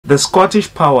The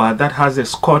Scottish Power, that has a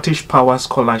Scottish Power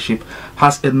Scholarship,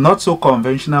 has a not so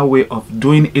conventional way of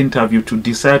doing interview to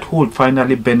decide who will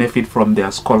finally benefit from their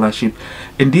scholarship.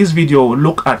 In this video, we'll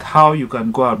look at how you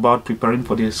can go about preparing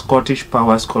for the Scottish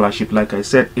Power Scholarship. Like I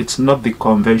said, it's not the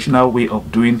conventional way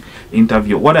of doing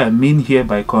interview. What I mean here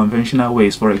by conventional way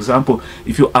is, for example,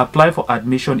 if you apply for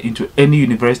admission into any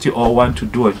university or want to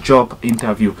do a job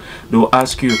interview, they'll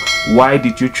ask you, why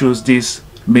did you choose this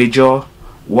major?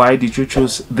 Why did you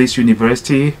choose this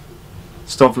university?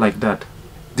 Stuff like that.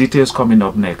 Details coming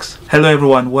up next. Hello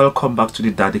everyone, welcome back to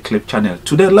the Daddy Clip channel.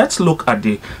 Today let's look at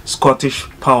the Scottish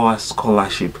Power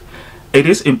Scholarship. It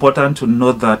is important to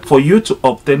note that for you to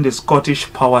obtain the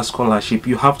Scottish Power Scholarship,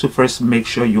 you have to first make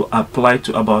sure you apply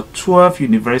to about 12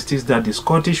 universities that the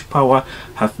Scottish Power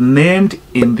have named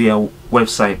in their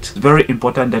website. It's very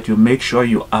important that you make sure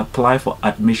you apply for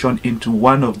admission into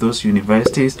one of those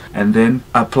universities and then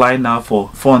apply now for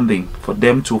funding for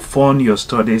them to fund your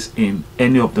studies in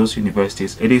any of those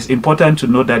universities. It is important to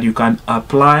know that you can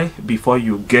apply before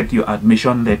you get your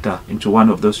admission letter into one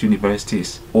of those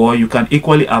universities, or you can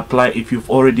equally apply if you've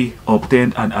already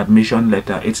obtained an admission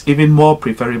letter. It's even more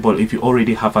preferable if you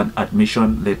already have an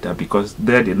admission letter, because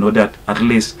there they know that at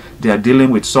least they are dealing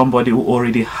with somebody who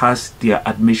already has their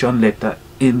admission letter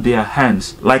in their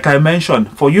hands. Like I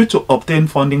mentioned, for you to obtain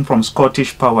funding from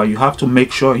Scottish Power, you have to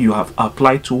make sure you have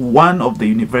applied to one of the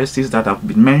universities that have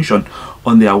been mentioned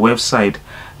on their website,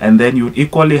 and then you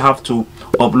equally have to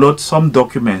upload some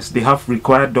documents. They have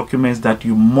required documents that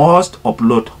you must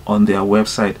upload on their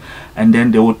website, and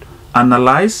then they would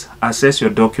analyze, assess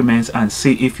your documents and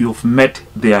see if you've met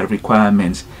their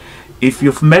requirements. If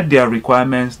you've met their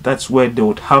requirements, that's where they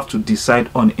would have to decide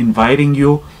on inviting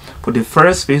you for the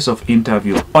first phase of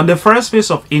interview. On the first phase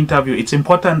of interview, it's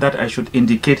important that I should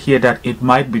indicate here that it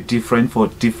might be different for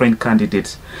different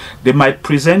candidates. They might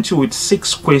present you with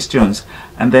 6 questions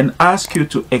and then ask you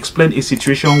to explain a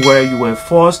situation where you were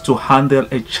forced to handle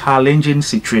a challenging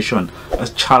situation, a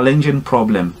challenging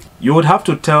problem. You would have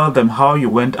to tell them how you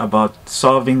went about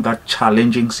solving that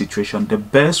challenging situation. The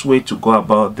best way to go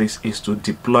about this is to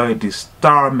deploy the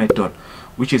STAR method,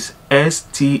 which is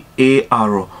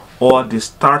STAR, or the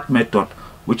START method,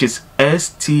 which is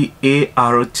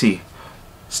START.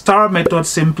 STAR method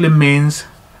simply means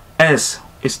S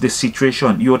is the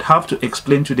situation. You would have to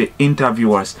explain to the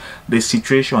interviewers the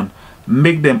situation,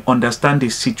 make them understand the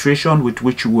situation with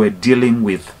which you were dealing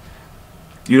with.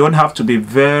 You don't have to be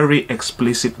very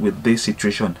explicit with this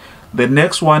situation. The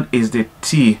next one is the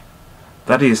T,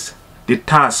 that is the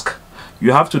task.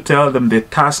 You have to tell them the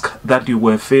task that you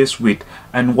were faced with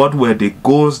and what were the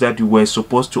goals that you were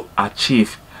supposed to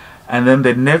achieve. And then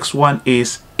the next one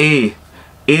is A.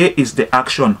 A is the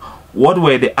action. What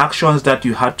were the actions that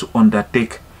you had to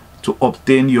undertake to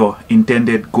obtain your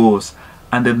intended goals?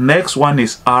 And the next one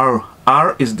is R.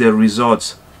 R is the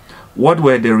results. What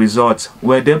were the results?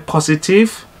 Were they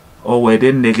positive or were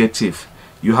they negative?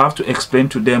 You have to explain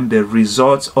to them the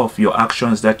results of your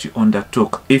actions that you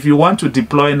undertook. If you want to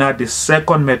deploy now the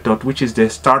second method, which is the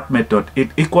START method, it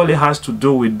equally has to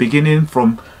do with beginning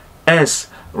from S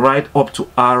right up to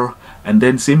R and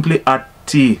then simply add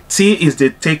T. T is the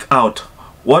take out.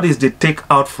 What is the take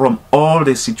out from all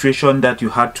the situation that you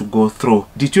had to go through?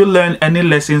 Did you learn any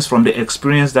lessons from the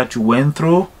experience that you went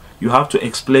through? You have to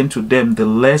explain to them the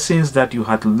lessons that you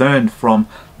had learned from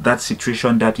that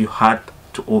situation that you had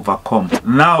to overcome.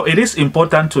 Now, it is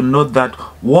important to note that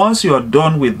once you are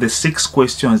done with the 6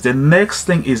 questions, the next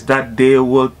thing is that they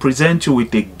will present you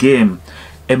with a game,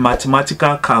 a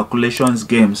mathematical calculations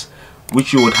games,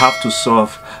 which you would have to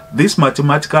solve. These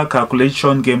mathematical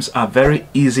calculation games are very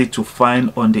easy to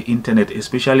find on the internet,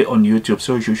 especially on YouTube.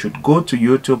 So you should go to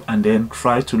YouTube and then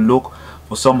try to look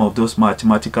for some of those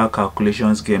mathematical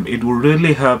calculations game. It will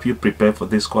really help you prepare for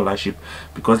this scholarship,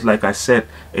 because like I said,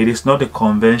 it is not a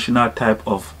conventional type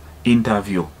of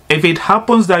interview. If it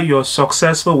happens that you're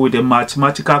successful with the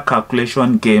mathematical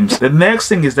calculation games, the next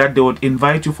thing is that they would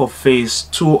invite you for phase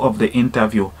 2 of the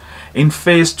interview. In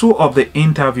phase 2 of the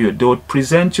interview, they would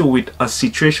present you with a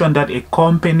situation that a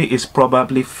company is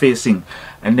probably facing,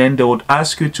 and then they would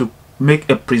ask you to make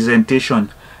a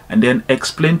presentation and then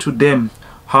explain to them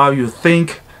how you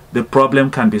think the problem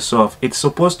can be solved. It's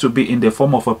supposed to be in the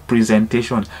form of a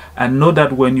presentation, and know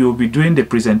that when you'll be doing the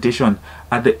presentation,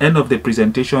 at the end of the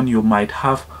presentation you might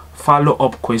have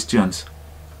follow-up questions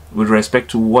with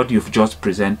respect to what you've just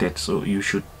presented. So you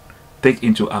should take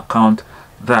into account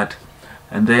that.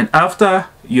 And then after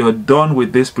you're done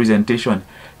with this presentation,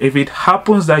 if it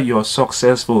happens that you're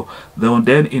successful, they'll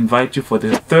then invite you for the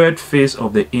 3rd phase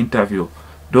of the interview.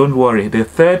 Don't worry, the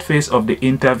 3rd phase of the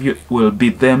interview will be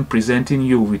them presenting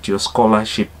you with your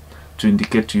scholarship. to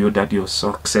indicate to you that you're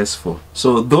successful.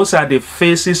 So those are the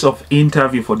phases of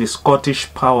interview for the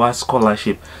Scottish Power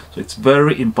Scholarship. So it's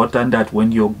very important that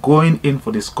when you're going in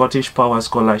for the Scottish Power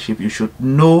Scholarship, you should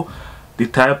know the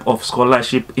type of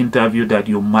scholarship interview that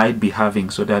you might be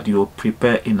having, so that you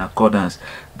prepare in accordance.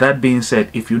 That being said,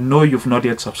 if you know you've not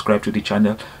yet subscribed to the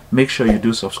channel, make sure you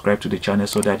do subscribe to the channel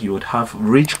so that you would have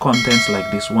rich contents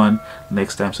like this one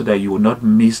next time, so that you will not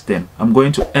miss them. I'm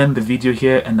going to end the video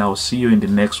here and I'll see you in the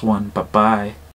next one. Bye bye.